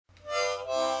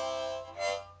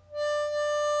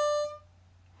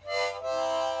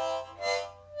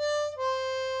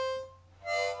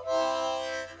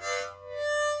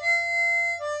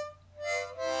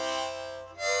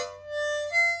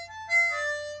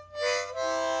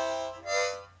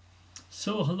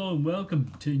So hello and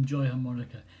welcome to Enjoy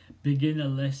Harmonica, beginner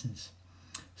lessons.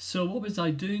 So what was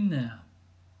I doing there?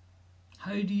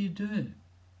 How do you do it?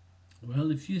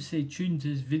 Well, if you stay tuned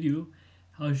to this video,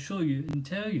 I'll show you and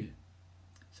tell you.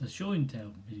 It's a show and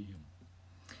tell video.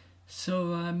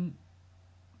 So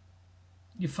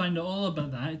you find out all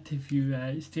about that if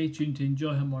you stay tuned to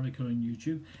Enjoy Harmonica on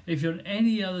YouTube. If you're on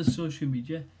any other social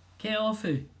media, get off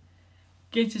it.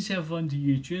 Get yourself onto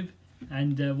YouTube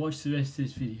and watch the rest of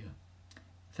this video.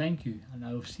 Thank you, and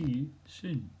I will see you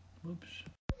soon. Whoops.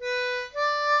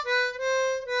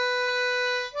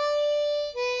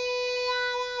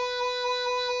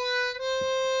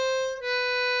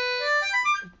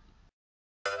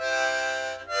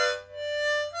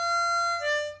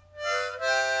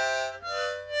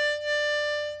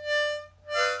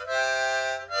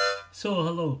 So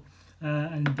hello,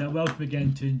 and welcome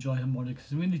again to Enjoy Harmonica.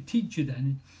 So I'm going to teach you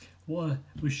then what I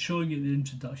was showing you in the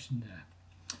introduction there.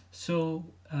 So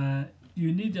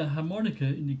you need a harmonica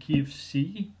in the key of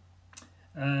C,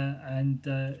 and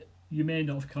you may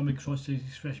not have come across this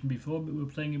expression before, but we're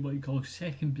playing in what you call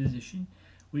second position,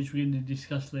 which we're going to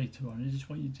discuss later on. I just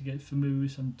want you to get familiar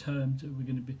with some terms that we're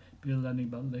going to be learning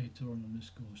about later on in this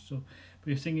course. So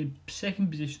we're singing second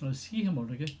position on a C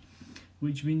harmonica,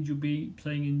 which means you'll be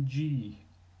playing in G.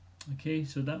 Okay,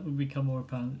 so that will become more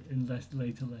apparent in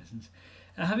later lessons.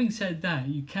 Having said that,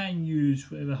 you can use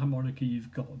whatever harmonica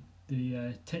you've got.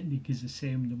 The technique is the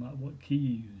same no matter what key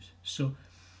you use. So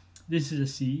this is a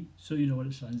C, so you know what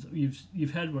it sounds like.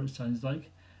 You've heard what it sounds like.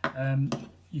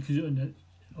 You can do it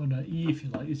on an E if you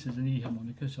like. This is an E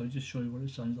harmonica, so I'll just show you what it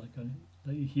sounds like on it.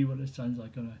 Let you hear what it sounds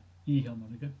like on an E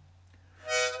harmonica.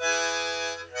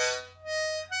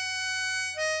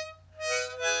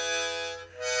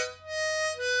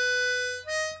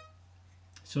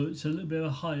 So it's a little bit of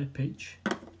a higher pitch,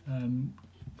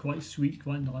 quite sweet,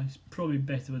 quite nice, probably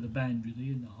better with a band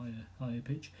really in the higher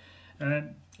pitch.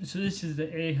 So this is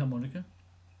the A harmonica.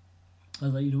 I'll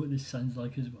let you know what this sounds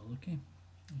like as well, okay?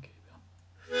 Okay, well.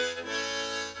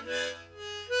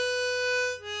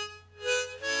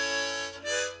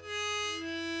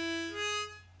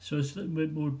 So it's a little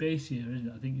bit more bassier, isn't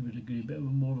it? I think you would agree, a bit of a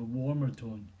more of a warmer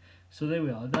tone. So there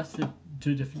we are, that's the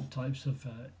two different types of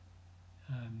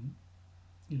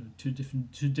two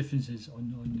differences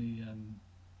on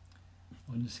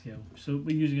the scale. So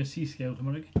we're using a C scale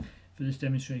harmonic for this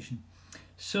demonstration.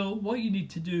 So what you need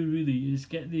to do really is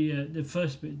get the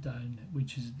first bit down,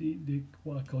 which is the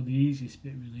what I call the easiest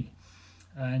bit really,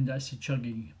 and that's the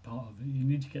chugging part of it. You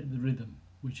need to get the rhythm,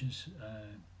 which is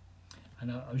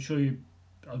and I'll show you.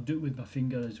 I'll do it with my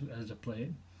finger as I play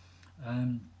it.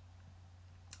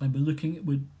 And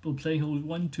we're playing holes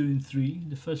 1, 2 and 3,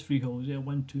 the first 3 holes,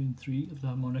 1, 2 and 3 of the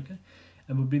harmonica,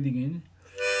 and we're breathing in,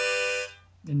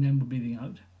 and then we're breathing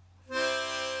out,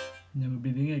 and then we're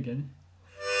breathing in again,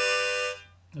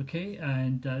 okay,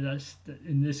 and that's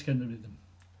in this kind of rhythm.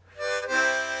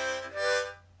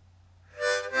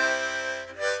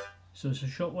 So it's a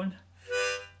short one,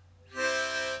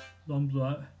 long blow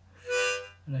out,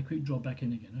 and a quick draw back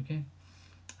in again, okay.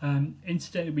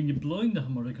 Instead, when you're blowing the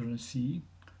harmonica on a C,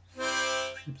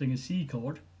 you're playing a C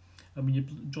chord, and when you're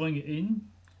drawing it in,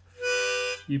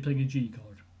 you're playing a G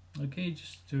chord. Okay,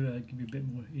 just to give you a bit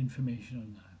more information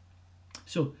on that.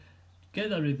 So,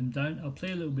 get that rhythm down. I'll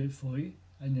play a little bit for you,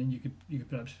 and then you could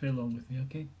perhaps play along with me.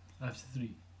 Okay, after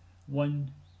 3,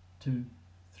 1, 2,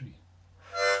 3.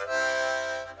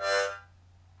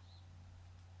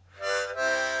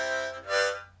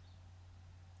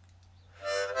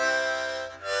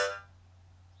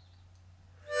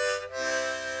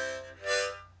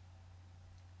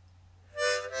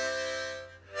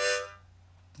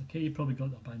 Okay, you probably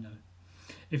got that by now.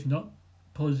 If not,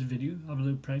 pause the video, have a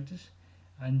little practice,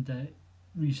 and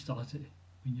restart it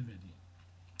when you're ready.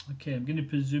 Okay, I'm going to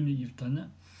presume that you've done that.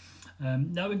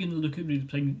 Now we're going to look at really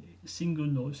playing single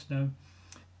notes. Now,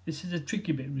 this is a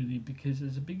tricky bit really, because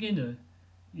as a beginner,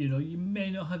 you know, you may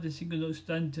not have the single notes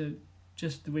down to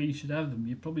just the way you should have them.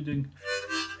 You're probably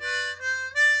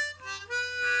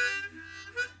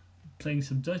playing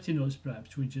some dirty notes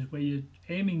perhaps, which is where you're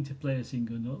aiming to play a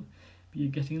single note, but you're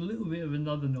getting a little bit of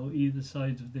another note either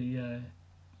side of the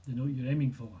note you're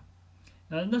aiming for.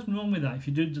 Now, there's nothing wrong with that if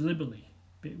you do it deliberately.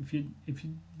 But if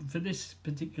you for this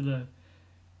particular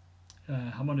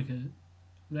harmonica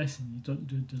lesson, you don't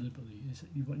do it deliberately.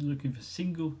 You're looking for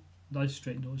single, nice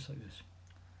straight notes like this.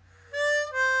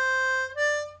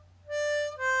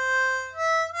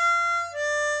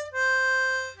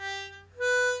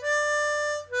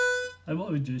 And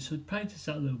what we do is practice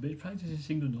that a little bit, practice the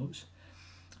single notes.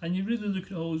 And you really look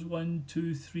at holes 1,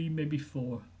 2, 3, maybe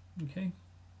 4, okay?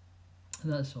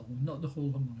 That's all, not the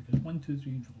whole harmonica. 1, 2,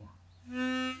 3, draw.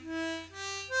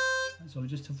 That's all,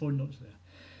 just the 4 notes there.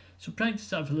 So practice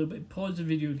that for a little bit. Pause the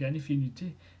video again if you need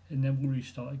to, and then we'll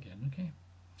restart again, okay?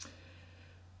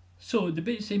 So the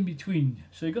bits in between,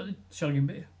 so you got the chugging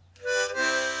bit,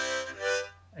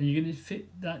 and you're going to fit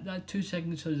that 2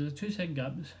 seconds, so there's a 2 second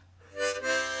gap.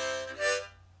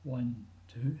 1,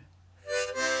 2,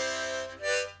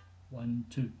 1,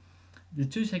 2. The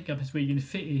 2 second gap is where you're going to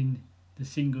fit in the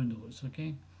single notes,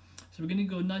 okay? So we're going to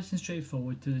go nice and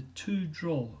straightforward to the 2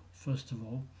 draw first of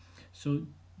all. So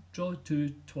draw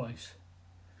 2 twice.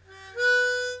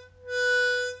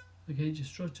 Okay,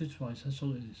 just draw 2 twice, that's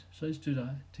all it is. So let's do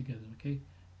that together, okay?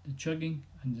 The chugging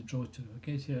and the draw 2,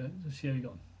 okay? So let's see how we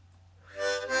go.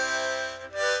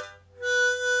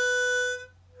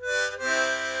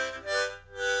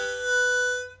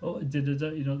 Oh, I did a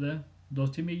dirty note there.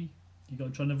 Naughty me. You got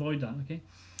to try and avoid that, okay?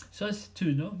 So that's the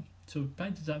 2 note. So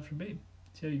practice that for a bit.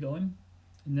 See how you go on.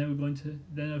 And then we're going to,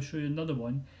 then I'll show you another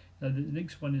one. Now the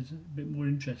next one is a bit more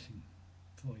interesting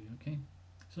for you, okay?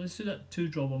 So let's do that 2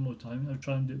 draw one more time. I'll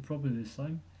try and do it properly this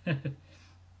time.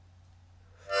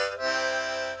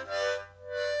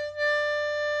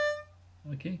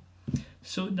 Okay,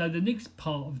 so now the next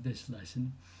part of this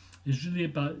lesson is really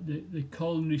about the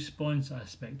call and response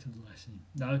aspect of the lesson.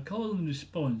 Now a call and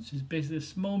response is basically a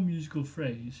small musical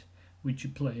phrase which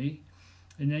you play,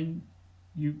 and then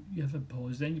you have a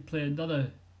pause, then you play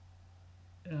another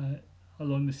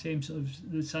along the same sort of,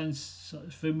 it sounds sort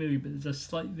of familiar, but there's a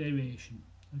slight variation,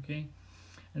 okay?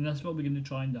 And that's what we're going to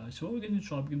try now. So what we're going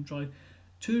to try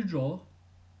 2 draw,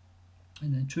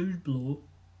 and then 2 blow,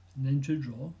 and then 2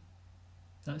 draw.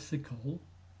 That's the call.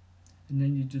 And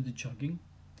then you do the chugging.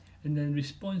 And then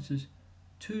responses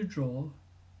 2 draw,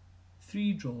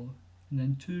 3 draw, and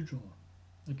then 2 draw.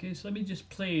 Okay, so let me just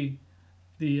play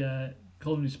the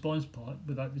call and response part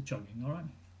without the chugging, alright?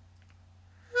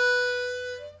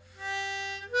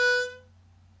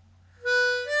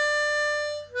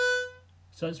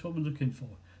 So that's what we're looking for.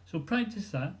 So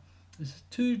practice that. It's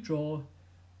 2 draw,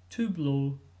 2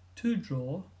 blow, 2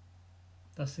 draw.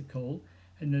 That's the call.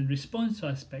 And then response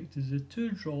aspect is a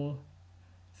 2 draw,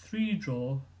 3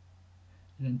 draw,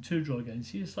 and then 2 draw again.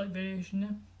 See a slight variation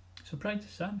there? So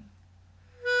practice that.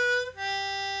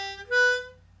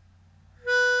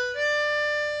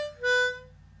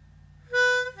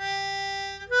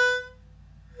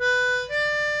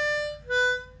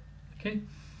 Okay,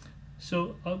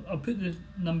 so I'll put the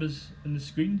numbers on the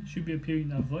screen. It should be appearing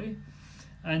now for you,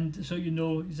 and so you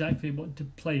know exactly what to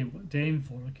play, what to aim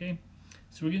for. Okay,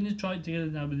 so we're going to try it together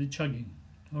now with the chugging.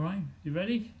 All right, you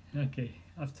ready? Okay,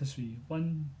 after 3.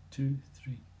 1, 2,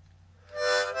 3.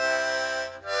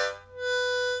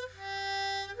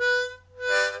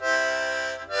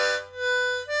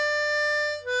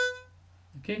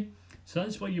 Okay, so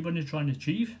that's what you want to try and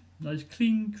achieve. Nice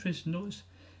clean, crisp notes,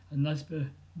 and nice bit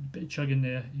of chugging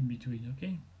there in between.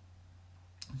 Okay,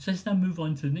 so let's now move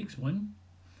on to the next one.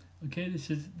 Okay, this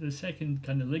is the second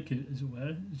kind of lick, as it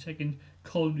were, the second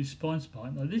call and response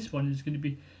part. Now this one is going to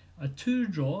be a 2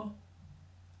 draw,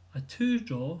 a 2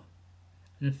 draw,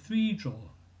 and a 3 draw.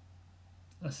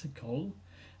 That's the call.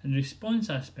 And the response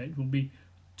aspect will be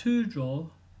 2 draw,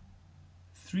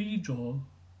 3 draw,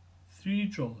 3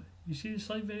 draw. You see the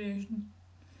slight variation?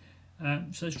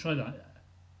 So let's try that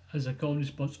as a call and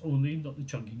response only, not the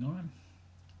chugging, alright?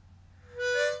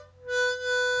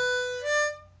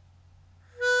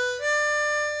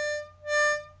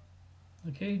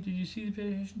 Okay, did you see the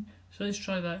variation? So let's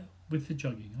try that with the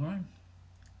chugging, alright?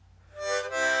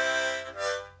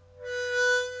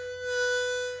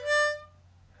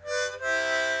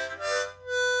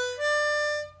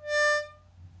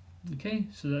 Okay,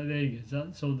 so there you go,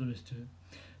 that's all there is to it.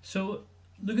 So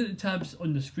look at the tabs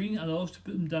on the screen, and I'll also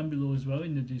put them down below as well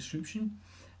in the description.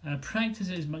 Practice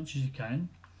it as much as you can,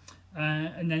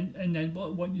 and then what I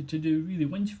want you to do really,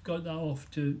 once you've got that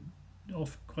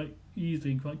off quite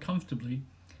easily and quite comfortably,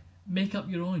 make up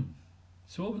your own.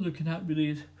 So what we're looking at really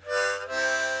is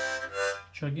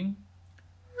chugging.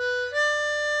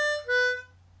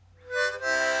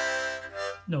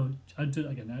 No, I'll do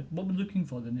it again now. What we're looking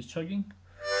for then is chugging,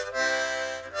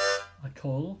 a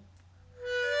call,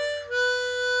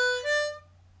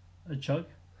 a chug,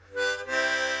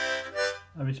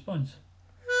 a response.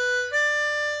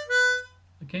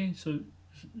 Okay, so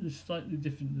it's slightly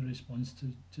different, the response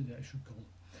to the actual call.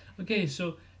 Okay,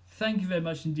 so thank you very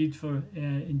much indeed for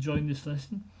enjoying this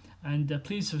lesson, and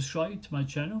please subscribe to my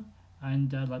channel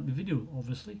and like the video,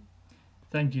 obviously.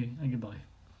 Thank you and goodbye.